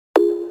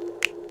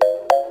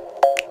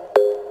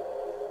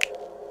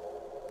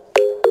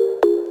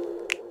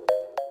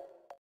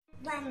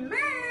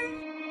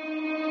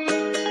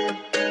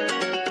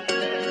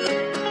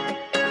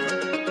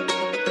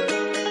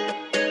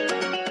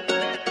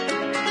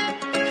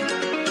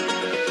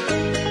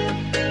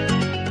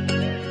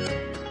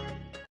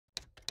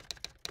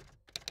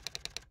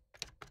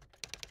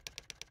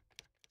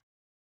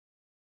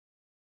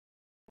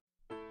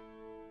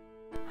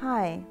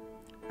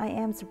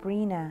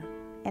Sabrina,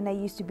 and I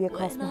used to be a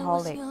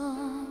cosmeholic,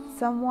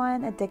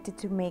 someone addicted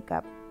to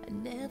makeup.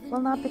 Well,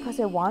 not because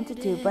I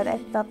wanted to, but I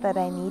felt that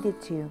I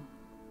needed to.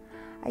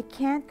 I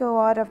can't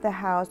go out of the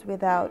house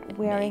without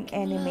wearing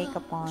any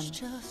makeup on.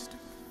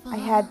 I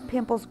had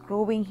pimples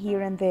growing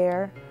here and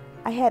there.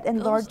 I had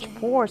enlarged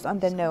pores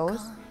on the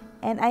nose,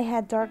 and I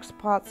had dark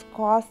spots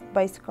caused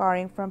by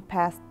scarring from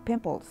past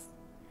pimples.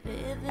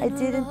 I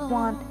didn't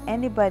want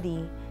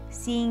anybody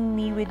seeing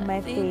me with my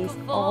face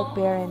all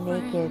bare and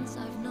naked.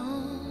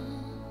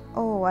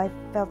 Oh, I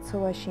felt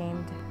so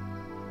ashamed.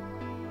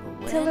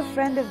 Till a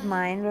friend of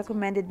mine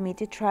recommended me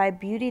to try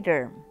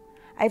Beautederm.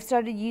 I've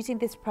started using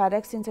this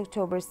product since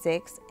October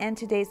 6th, and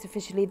today is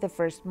officially the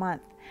first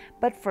month.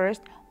 But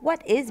first,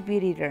 what is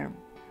Beautederm?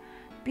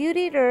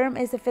 Beautederm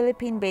is a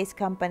Philippine-based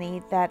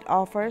company that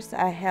offers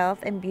a health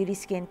and beauty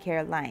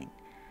skincare line.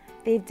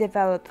 They've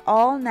developed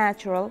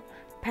all-natural,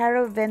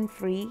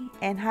 paraben-free,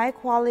 and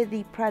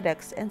high-quality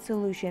products and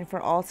solutions for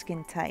all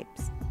skin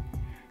types.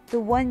 The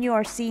one you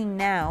are seeing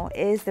now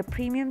is the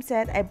premium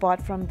set I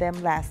bought from them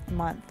last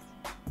month.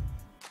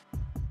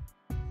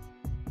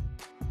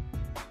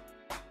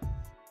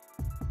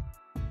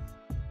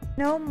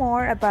 To know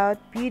more about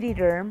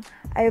Beautederm,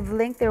 I've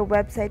linked their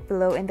website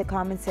below in the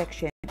comment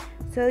section,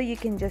 so you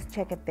can just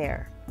check it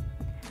there.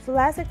 So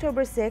last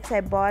October 6th,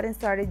 I bought and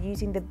started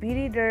using the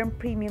Beautederm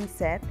premium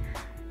set,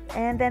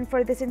 and then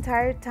for this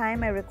entire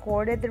time, I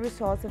recorded the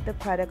results of the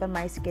product on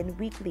my skin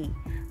weekly.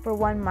 For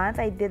 1 month,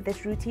 I did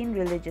this routine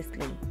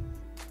religiously.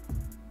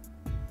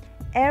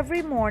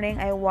 Every morning,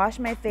 I wash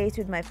my face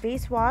with my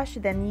face wash,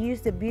 then use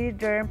the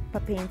Beautederm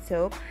papain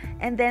soap,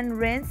 and then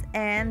rinse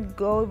and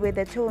go with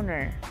the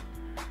toner.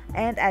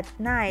 And at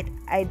night,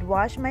 I'd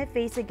wash my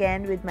face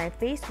again with my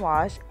face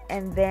wash,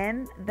 and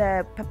then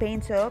the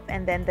papain soap,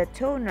 and then the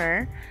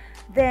toner.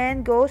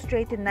 Then go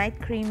straight to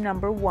night cream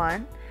number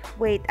 1.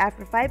 Wait,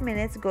 after 5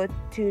 minutes, go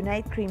to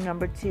night cream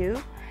number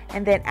 2.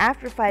 And then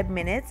after 5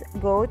 minutes,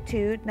 go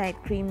to night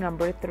cream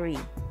number 3.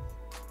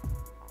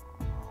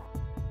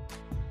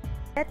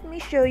 Let me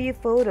show you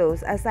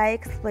photos as I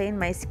explain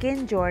my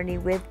skin journey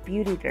with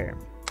Beautederm.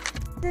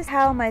 This is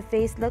how my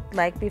face looked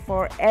like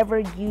before ever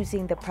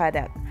using the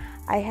product.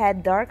 I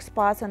had dark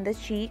spots on the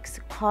cheeks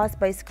caused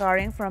by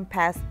scarring from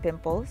past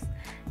pimples.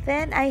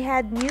 Then I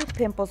had new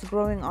pimples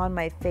growing on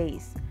my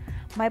face.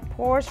 My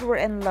pores were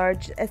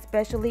enlarged,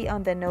 especially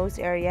on the nose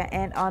area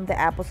and on the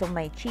apples of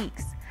my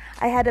cheeks.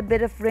 I had a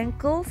bit of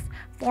wrinkles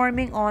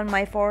forming on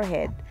my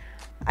forehead.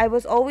 I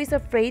was always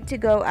afraid to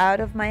go out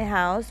of my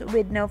house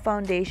with no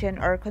foundation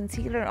or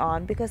concealer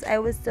on because I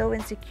was so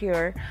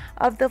insecure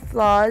of the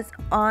flaws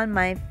on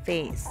my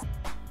face.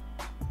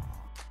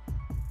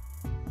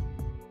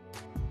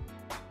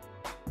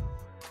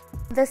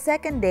 The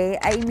second day,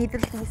 I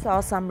immediately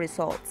saw some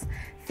results.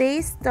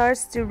 Face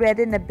starts to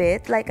redden a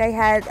bit, like I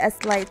had a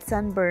slight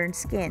sunburned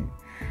skin.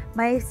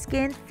 My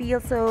skin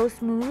feels so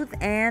smooth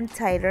and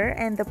tighter,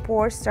 and the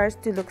pores starts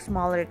to look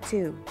smaller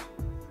too.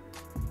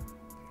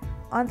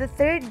 On the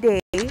third day,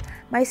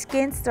 my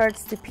skin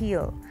starts to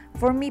peel.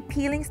 For me,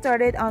 peeling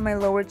started on my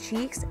lower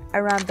cheeks,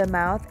 around the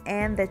mouth,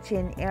 and the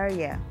chin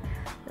area.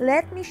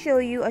 Let me show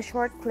you a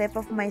short clip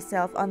of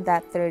myself on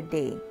that third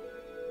day.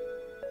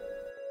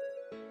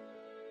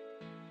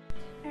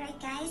 Alright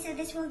guys, so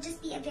this will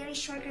just be a very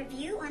short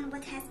review on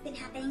what has been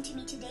happening to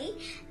me today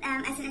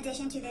as an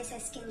addition to this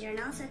skin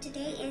journal. So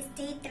today is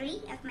day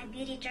 3 of my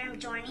Beautederm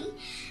journey.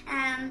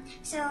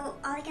 So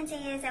all I can say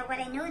is that what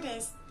I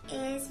noticed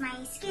is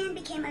my skin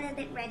became a little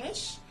bit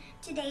reddish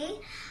today.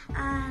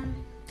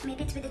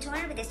 Maybe it's with the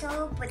toner, with the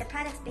soap, with the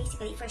products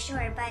basically for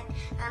sure. But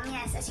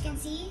yes, as you can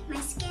see, my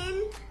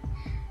skin,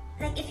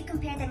 like if you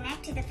compare the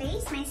neck to the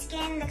face, my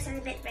skin looks a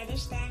little bit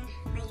reddish than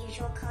my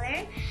usual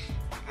color.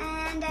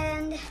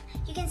 And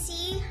you can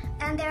see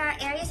there are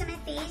areas on my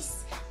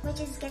face which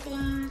is getting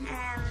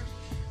a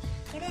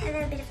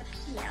little bit of a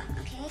peel.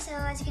 Okay, so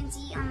as you can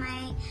see on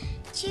my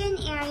chin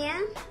area,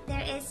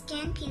 there is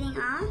skin peeling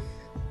off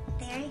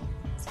there.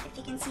 So if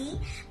you can see,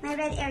 my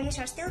red areas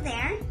are still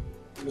there.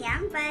 Yeah,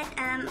 but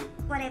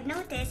what I've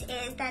noticed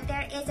is that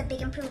there is a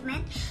big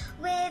improvement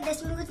with the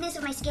smoothness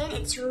of my skin.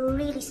 It's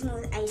really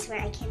smooth, I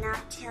swear. I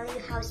cannot tell you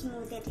how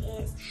smooth it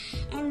is.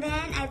 And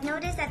then I've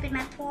noticed that with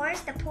my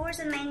pores, the pores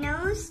on my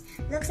nose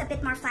looks a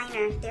bit more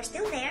finer. They're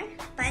still there,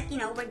 but you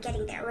know, we're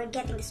getting there. We're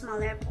getting the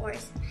smaller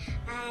pores.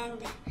 And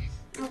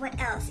what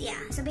else? Yeah,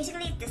 so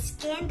basically the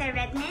skin, the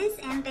redness,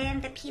 and then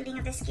the peeling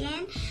of the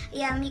skin.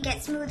 You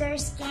get smoother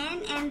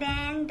skin, and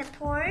then the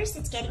pores,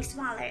 it's getting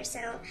smaller. So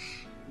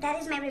that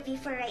is my review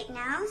for right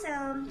now.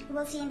 So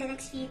we'll see in the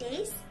next few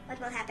days what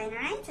will happen.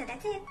 Alright, so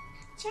that's it.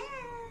 Ciao!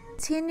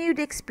 Continued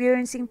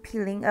experiencing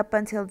peeling up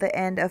until the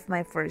end of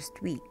my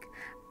first week,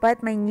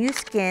 but my new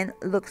skin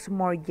looks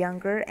more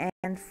younger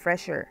and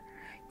fresher.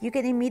 You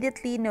can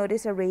immediately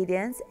notice a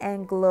radiance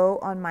and glow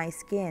on my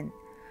skin.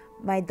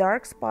 My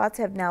dark spots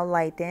have now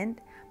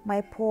lightened. My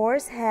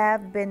pores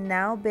have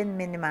now been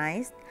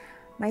minimized.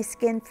 My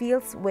skin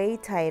feels way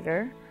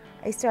tighter.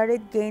 I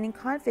started gaining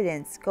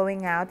confidence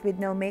going out with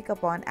no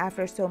makeup on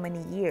after so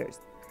many years.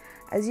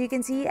 As you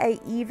can see, I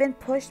even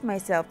pushed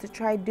myself to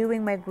try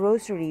doing my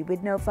grocery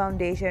with no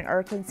foundation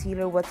or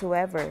concealer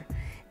whatsoever.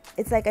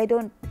 It's like I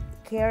don't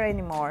care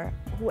anymore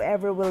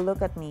whoever will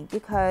look at me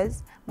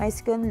because my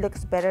skin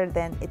looks better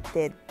than it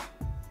did.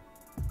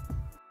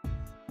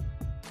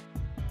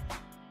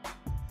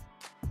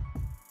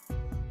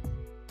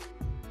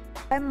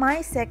 By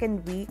my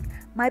second week,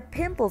 my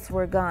pimples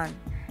were gone.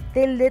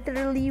 They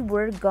literally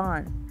were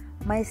gone.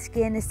 My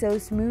skin is so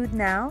smooth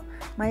now.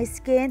 My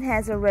skin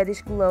has a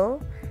reddish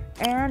glow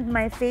and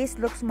my face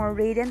looks more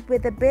radiant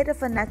with a bit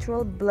of a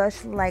natural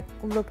blush-like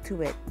look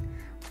to it.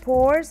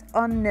 Pores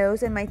on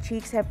nose and my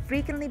cheeks have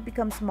frequently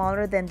become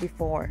smaller than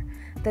before.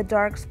 The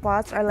dark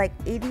spots are like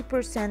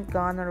 80%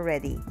 gone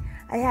already.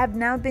 I have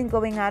now been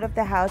going out of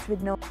the house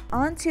with no...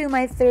 On to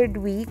my third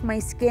week, my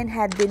skin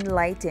had been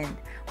lightened.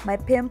 My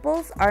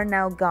pimples are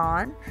now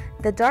gone.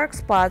 The dark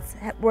spots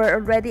were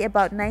already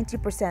about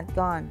 90%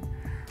 gone.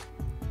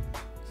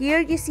 Here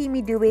you see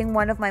me doing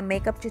one of my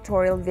makeup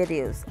tutorial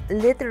videos.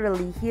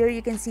 Literally, here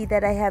you can see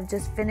that I have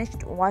just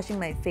finished washing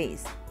my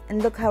face.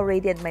 And look how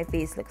radiant my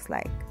face looks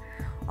like.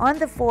 On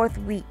the fourth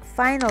week,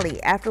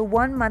 finally, after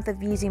 1 month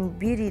of using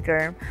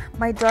Beautederm,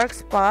 my dark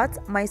spots,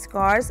 my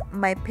scars,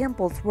 my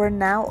pimples were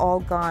now all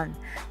gone.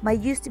 My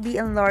used to be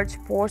enlarged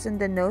pores in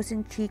the nose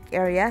and cheek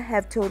area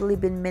have totally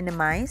been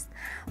minimized.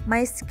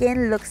 My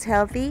skin looks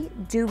healthy,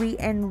 dewy,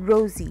 and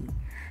rosy.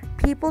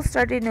 People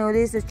started to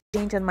notice the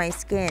change on my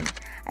skin.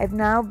 I've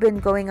now been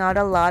going out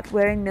a lot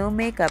wearing no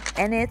makeup,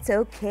 and it's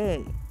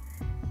okay.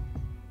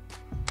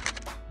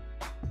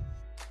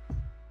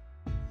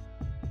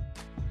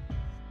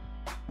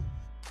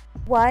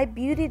 Why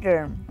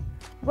Beautederm?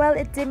 Well,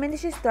 it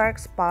diminishes dark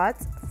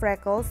spots,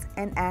 freckles,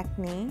 and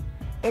acne.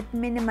 It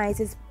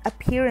minimizes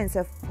appearance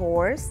of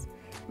pores,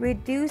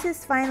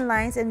 reduces fine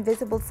lines and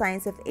visible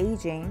signs of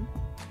aging.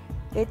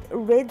 It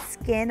rids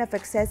skin of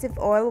excessive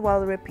oil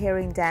while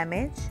repairing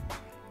damage.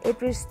 It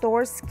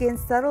restores skin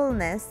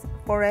subtleness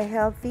for a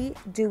healthy,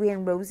 dewy,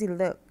 and rosy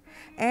look.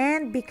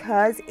 And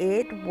because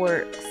it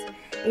works.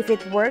 If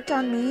it worked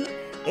on me,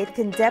 it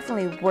can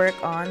definitely work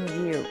on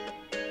you.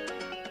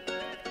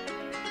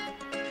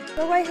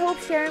 So I hope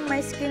sharing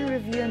my skin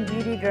review on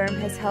Beautederm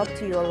has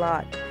helped you a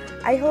lot.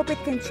 I hope it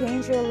can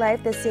change your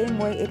life the same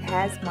way it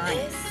has mine.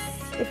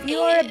 If you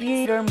are a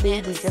Beautederm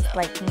baby just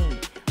like me,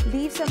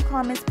 leave some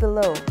comments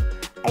below.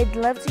 I'd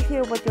love to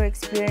hear what your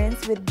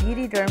experience with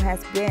Beautederm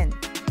has been.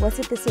 Was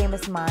it the same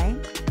as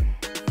mine?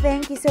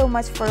 Thank you so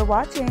much for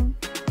watching.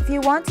 If you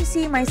want to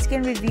see my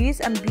skin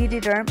reviews on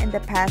Beautederm in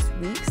the past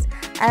weeks,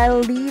 I'll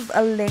leave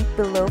a link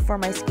below for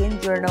my skin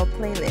journal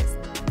playlist.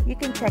 You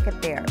can check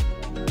it there.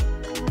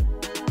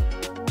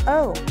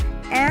 Oh,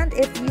 and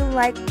if you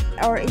liked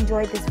or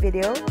enjoyed this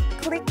video,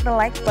 click the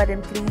like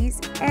button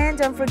please, and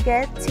don't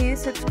forget to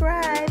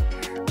subscribe.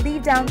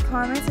 Leave down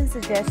comments and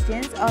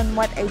suggestions on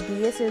what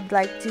ideas you'd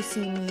like to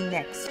see me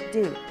next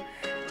do.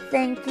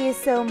 Thank you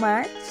so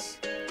much.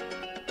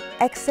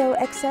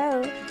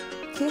 XOXO.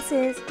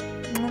 Kisses.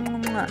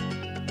 Mwah.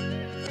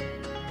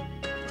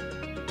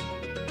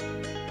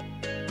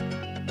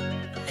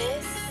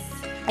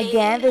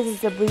 Again, this is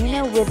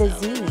Sabrina with a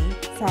Z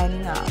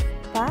signing off.